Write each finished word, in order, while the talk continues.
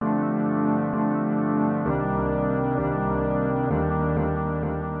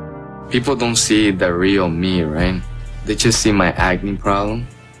People don't see the real me, right? They just see my acne problem.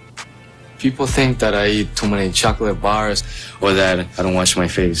 People think that I eat too many chocolate bars or that I don't wash my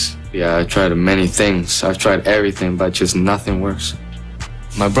face. Yeah, I tried many things. I've tried everything, but just nothing works.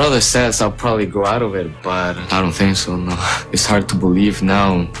 My brother says I'll probably grow out of it, but I don't think so, no. It's hard to believe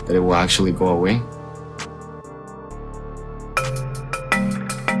now that it will actually go away.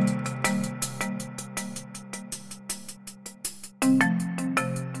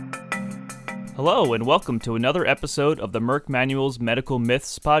 Hello, and welcome to another episode of the Merck Manual's Medical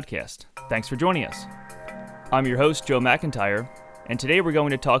Myths podcast. Thanks for joining us. I'm your host, Joe McIntyre, and today we're going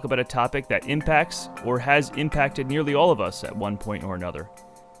to talk about a topic that impacts or has impacted nearly all of us at one point or another.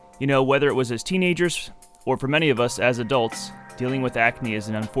 You know, whether it was as teenagers or for many of us as adults, dealing with acne is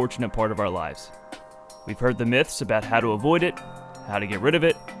an unfortunate part of our lives. We've heard the myths about how to avoid it, how to get rid of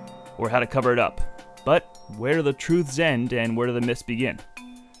it, or how to cover it up. But where do the truths end and where do the myths begin?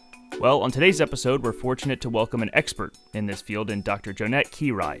 Well, on today's episode, we're fortunate to welcome an expert in this field in Dr. Jonette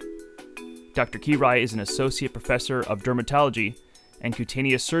Kihrai. Dr. Kihrai is an associate professor of dermatology and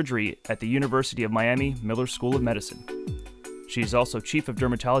cutaneous surgery at the University of Miami Miller School of Medicine. She is also chief of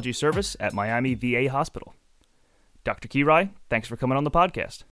dermatology service at Miami VA Hospital. Dr. Kihrai, thanks for coming on the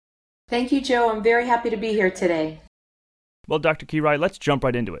podcast. Thank you, Joe. I'm very happy to be here today. Well, Dr. Kihrai, let's jump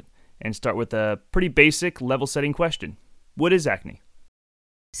right into it and start with a pretty basic level-setting question. What is acne?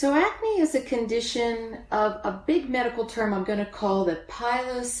 So acne is a condition of a big medical term I'm going to call the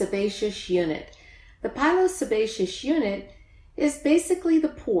pilosebaceous unit. The pilosebaceous unit is basically the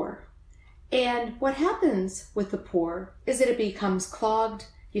pore. And what happens with the pore is that it becomes clogged,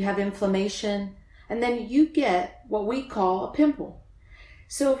 you have inflammation, and then you get what we call a pimple.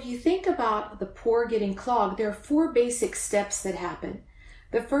 So if you think about the pore getting clogged, there are 4 basic steps that happen.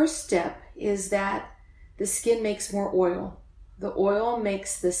 The first step is that the skin makes more oil. The oil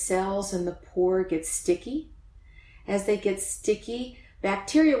makes the cells in the pore get sticky. As they get sticky,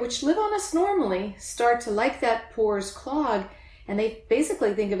 bacteria, which live on us normally, start to like that pores clog, and they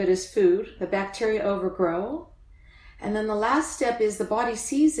basically think of it as food. The bacteria overgrow. And then the last step is the body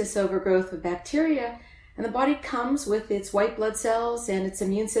sees this overgrowth of bacteria, and the body comes with its white blood cells and its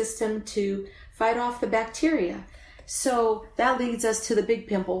immune system to fight off the bacteria. So that leads us to the big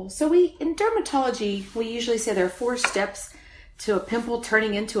pimple. So in dermatology, we usually say there are 4 steps to a pimple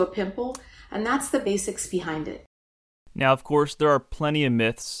turning into a pimple, and that's the basics behind it. Now, of course, there are plenty of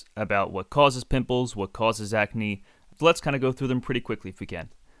myths about what causes pimples, what causes acne. So let's kind of go through them pretty quickly if we can.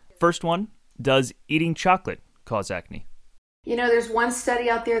 First one, does eating chocolate cause acne? You know, there's one study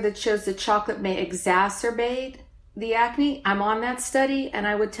out there that shows that chocolate may exacerbate the acne. I'm on that study, and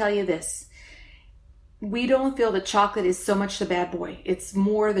I would tell you this. We don't feel that chocolate is so much the bad boy. It's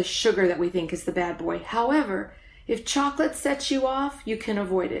more the sugar that we think is the bad boy. However, if chocolate sets you off, you can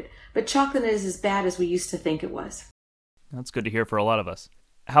avoid it. But chocolate is as bad as we used to think it was. That's good to hear for a lot of us.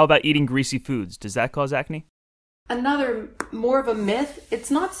 How about eating greasy foods? Does that cause acne? Another, more of a myth,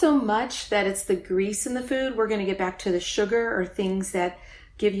 it's not so much that it's the grease in the food. We're going to get back to the sugar or things that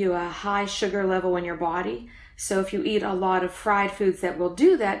give you a high sugar level in your body. So if you eat a lot of fried foods that will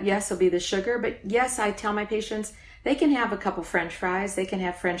do that, yes, it'll be the sugar. But yes, I tell my patients, they can have a couple French fries. They can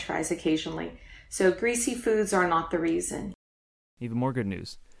have French fries occasionally. So greasy foods are not the reason. Even more good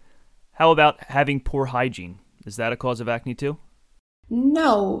news. How about having poor hygiene? Is that a cause of acne too?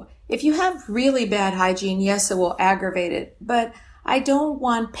 No. If you have really bad hygiene, yes, it will aggravate it. But I don't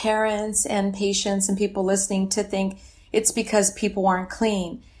want parents and patients and people listening to think it's because people aren't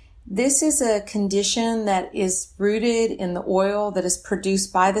clean. This is a condition that is rooted in the oil that is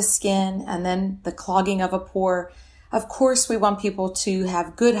produced by the skin and then the clogging of a pore. Of course, we want people to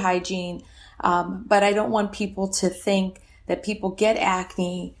have good hygiene. But I don't want people to think that people get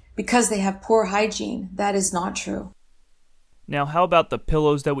acne because they have poor hygiene. That is not true. Now, how about the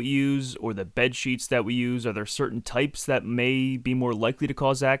pillows that we use or the bed sheets that we use? Are there certain types that may be more likely to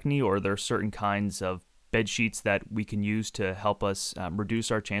cause acne, or are there certain kinds of bed sheets that we can use to help us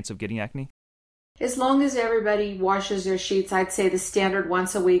reduce our chance of getting acne? As long as everybody washes their sheets, I'd say the standard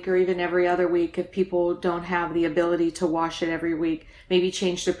once a week or even every other week. If people don't have the ability to wash it every week, maybe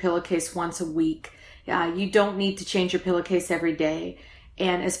change their pillowcase once a week. You don't need to change your pillowcase every day.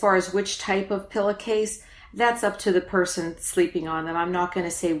 And as far as which type of pillowcase, that's up to the person sleeping on them. I'm not going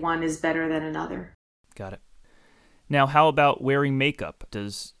to say one is better than another. Got it. Now, how about wearing makeup?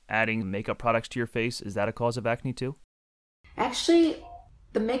 Does adding makeup products to your face, is that a cause of acne too? Actually,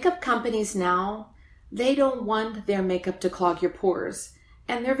 the makeup companies now, they don't want their makeup to clog your pores.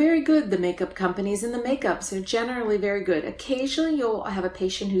 And they're very good, the makeup companies, and the makeups are generally very good. Occasionally you'll have a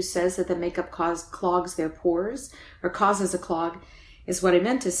patient who says that the makeup clogs their pores or causes a clog. is what I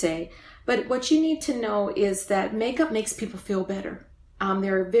meant to say. But what you need to know is that makeup makes people feel better.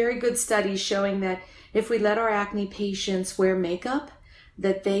 There are very good studies showing that if we let our acne patients wear makeup,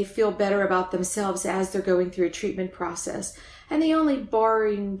 that they feel better about themselves as they're going through a treatment process. And the only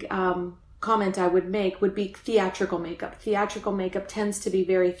barring comment I would make would be theatrical makeup. Theatrical makeup tends to be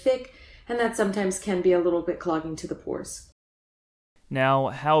very thick, and that sometimes can be a little bit clogging to the pores. Now,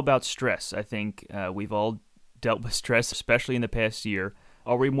 how about stress? I think we've all dealt with stress, especially in the past year.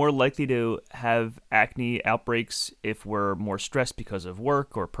 Are we more likely to have acne outbreaks if we're more stressed because of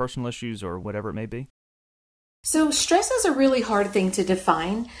work or personal issues or whatever it may be? So stress is a really hard thing to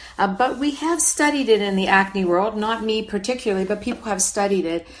define, but we have studied it in the acne world, not me particularly, but people have studied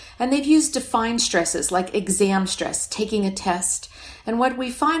it, and they've used defined stresses like exam stress, taking a test. And what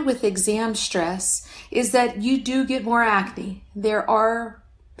we find with exam stress is that you do get more acne. There are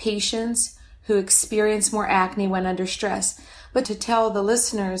patients who experience more acne when under stress. But to tell the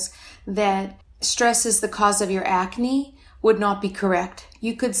listeners that stress is the cause of your acne would not be correct.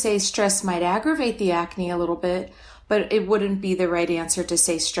 You could say stress might aggravate the acne a little bit, but it wouldn't be the right answer to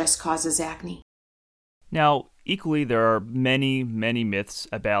say stress causes acne. Now, equally, there are many, many myths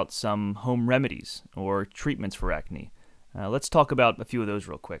about some home remedies or treatments for acne. Let's talk about a few of those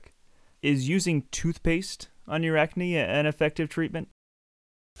real quick. Is using toothpaste on your acne an effective treatment?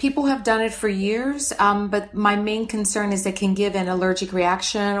 People have done it for years, but my main concern is it can give an allergic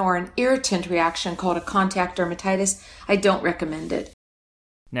reaction or an irritant reaction called a contact dermatitis. I don't recommend it.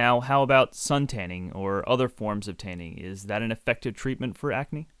 Now, how about sun tanning or other forms of tanning? Is that an effective treatment for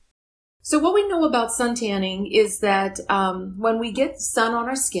acne? So what we know about sun tanning is that when we get sun on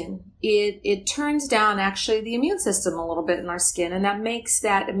our skin, it turns down actually the immune system a little bit in our skin, and that makes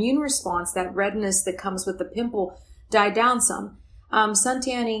that immune response, that redness that comes with the pimple, die down some. Sun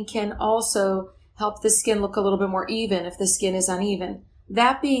tanning can also help the skin look a little bit more even if the skin is uneven.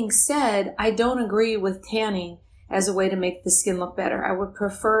 That being said, I don't agree with tanning as a way to make the skin look better. I would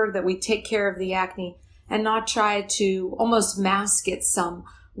prefer that we take care of the acne and not try to almost mask it some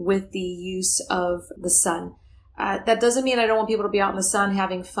with the use of the sun. That doesn't mean I don't want people to be out in the sun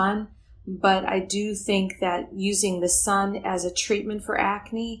having fun, but I do think that using the sun as a treatment for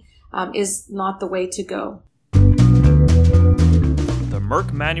acne is not the way to go. The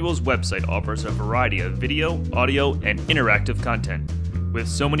Merck Manuals website offers a variety of video, audio, and interactive content. With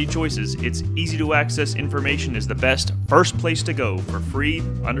so many choices, it's easy to access information is the best first place to go for free,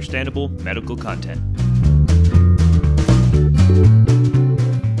 understandable medical content.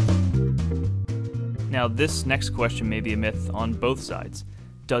 Now, this next question may be a myth on both sides.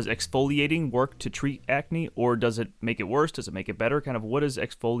 Does exfoliating work to treat acne, or does it make it worse? Does it make it better? Kind of what is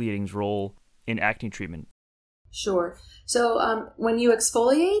exfoliating's role in acne treatment? Sure. So when you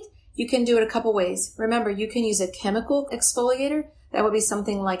exfoliate, you can do it a couple ways. Remember, you can use a chemical exfoliator. That would be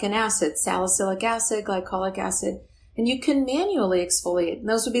something like an acid, salicylic acid, glycolic acid. And you can manually exfoliate. And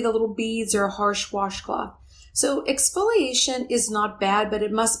those would be the little beads or a harsh washcloth. So exfoliation is not bad, but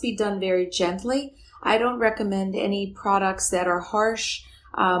it must be done very gently. I don't recommend any products that are harsh,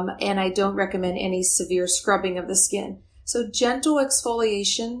 and I don't recommend any severe scrubbing of the skin. So gentle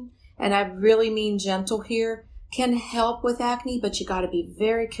exfoliation, and I really mean gentle here, can help with acne, but you got to be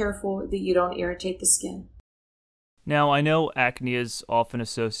very careful that you don't irritate the skin. Now, I know acne is often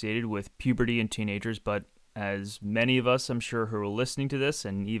associated with puberty in teenagers, but as many of us, I'm sure, who are listening to this,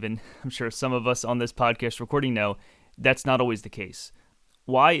 and even I'm sure some of us on this podcast recording know, that's not always the case.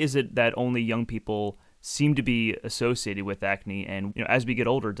 Why is it that only young people seem to be associated with acne? And as we get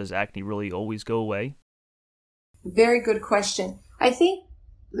older, does acne really always go away? Very good question. I think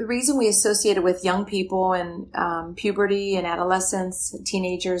the reason we associate it with young people and puberty and adolescents and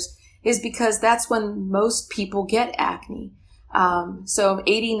teenagers is because that's when most people get acne. So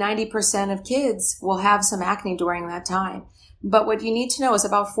 80-90% of kids will have some acne during that time. But what you need to know is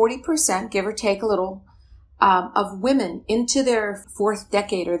about 40%, give or take a little, of women into their fourth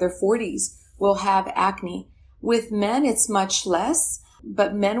decade or their 40s will have acne. With men, it's much less,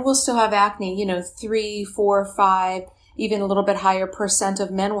 but men will still have acne, 3, 4, 5, even a little bit higher percent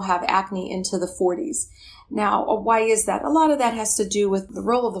of men will have acne into the 40s. Now, why is that? A lot of that has to do with the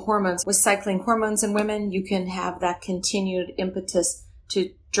role of the hormones. With cycling hormones in women, you can have that continued impetus to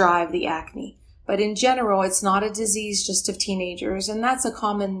drive the acne. But in general, it's not a disease just of teenagers, and that's a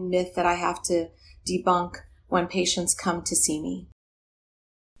common myth that I have to debunk when patients come to see me.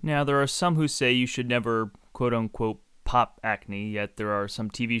 Now, there are some who say you should never, quote-unquote, pop acne, yet there are some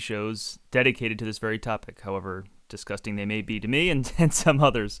TV shows dedicated to this very topic, however disgusting they may be to me and some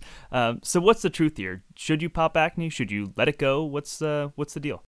others. So what's the truth here? Should you pop acne? Should you let it go? What's the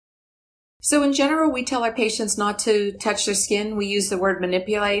deal? So in general, we tell our patients not to touch their skin. We use the word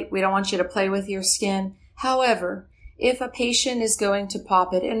manipulate. We don't want you to play with your skin. However, if a patient is going to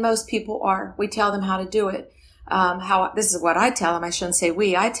pop it, and most people are, we tell them how to do it. This is what I tell them. I shouldn't say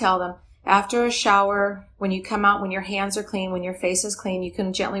we. I tell them after a shower, when you come out, when your hands are clean, when your face is clean, you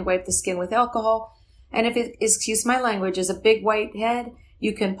can gently wipe the skin with alcohol. And if it, excuse my language, is a big white head,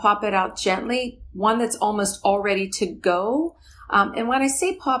 you can pop it out gently, one that's almost all ready to go. And when I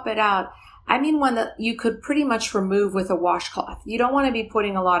say pop it out, I mean one that you could pretty much remove with a washcloth. You don't want to be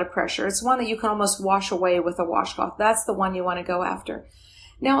putting a lot of pressure. It's one that you can almost wash away with a washcloth. That's the one you want to go after.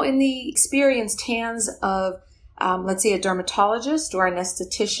 Now, in the experienced hands of, let's say, a dermatologist or an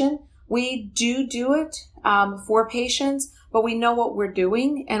esthetician, we do it for patients, but we know what we're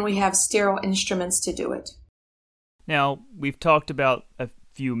doing and we have sterile instruments to do it. Now, we've talked about a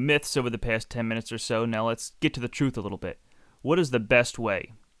few myths over the past 10 minutes or so. Now let's get to the truth a little bit. What is the best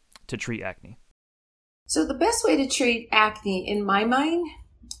way to treat acne? So the best way to treat acne, in my mind,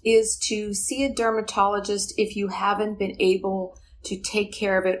 is to see a dermatologist if you haven't been able to take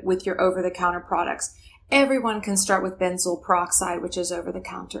care of it with your over-the-counter products. Everyone can start with benzoyl peroxide, which is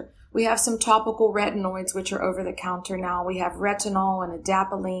over-the-counter. We have some topical retinoids, which are over-the-counter now. We have retinol and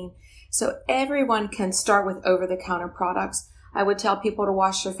adapalene. So everyone can start with over-the-counter products. I would tell people to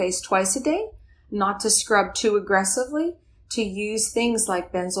wash their face twice a day, not to scrub too aggressively, to use things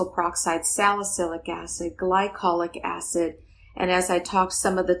like benzoyl peroxide, salicylic acid, glycolic acid, and as I talked,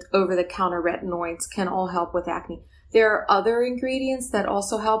 some of the over-the-counter retinoids can all help with acne. There are other ingredients that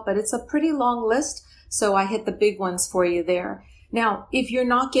also help, but it's a pretty long list, so I hit the big ones for you there. Now, if you're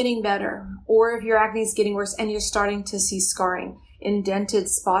not getting better, or if your acne is getting worse and you're starting to see scarring, indented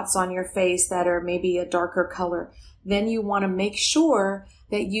spots on your face that are maybe a darker color, then you want to make sure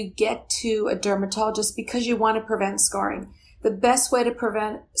that you get to a dermatologist because you want to prevent scarring. The best way to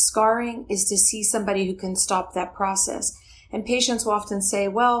prevent scarring is to see somebody who can stop that process. And patients will often say,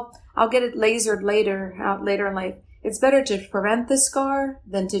 well, I'll get it lasered later in life. It's better to prevent the scar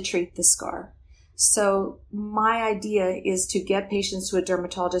than to treat the scar. So my idea is to get patients to a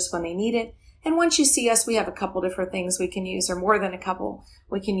dermatologist when they need it. And once you see us, we have a couple different things we can use, or more than a couple.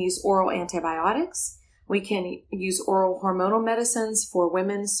 We can use oral antibiotics. We can use oral hormonal medicines for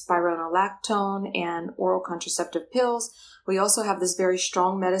women, spironolactone and oral contraceptive pills. We also have this very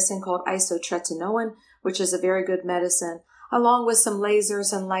strong medicine called isotretinoin, which is a very good medicine, along with some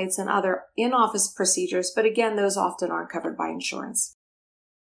lasers and lights and other in-office procedures. But again, those often aren't covered by insurance.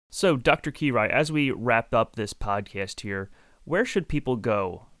 So, Dr. Kirai, as we wrap up this podcast here, where should people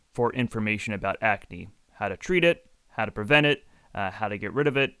go for information about acne? How to treat it, how to prevent it, how to get rid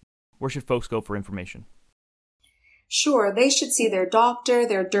of it? Where should folks go for information? Sure, they should see their doctor,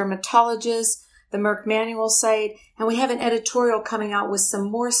 their dermatologist, the Merck Manual site, and we have an editorial coming out with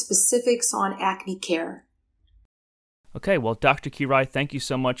some more specifics on acne care. Okay, well, Dr. Kirai, thank you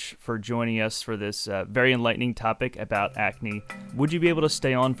so much for joining us for this very enlightening topic about acne. Would you be able to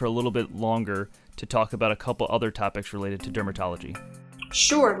stay on for a little bit longer to talk about a couple other topics related to dermatology?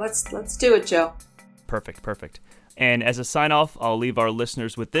 Sure, let's do it, Joe. Perfect. And as a sign-off, I'll leave our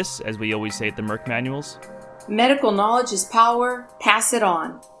listeners with this, as we always say at the Merck Manuals. Medical knowledge is power. Pass it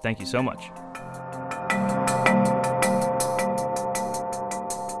on. Thank you so much.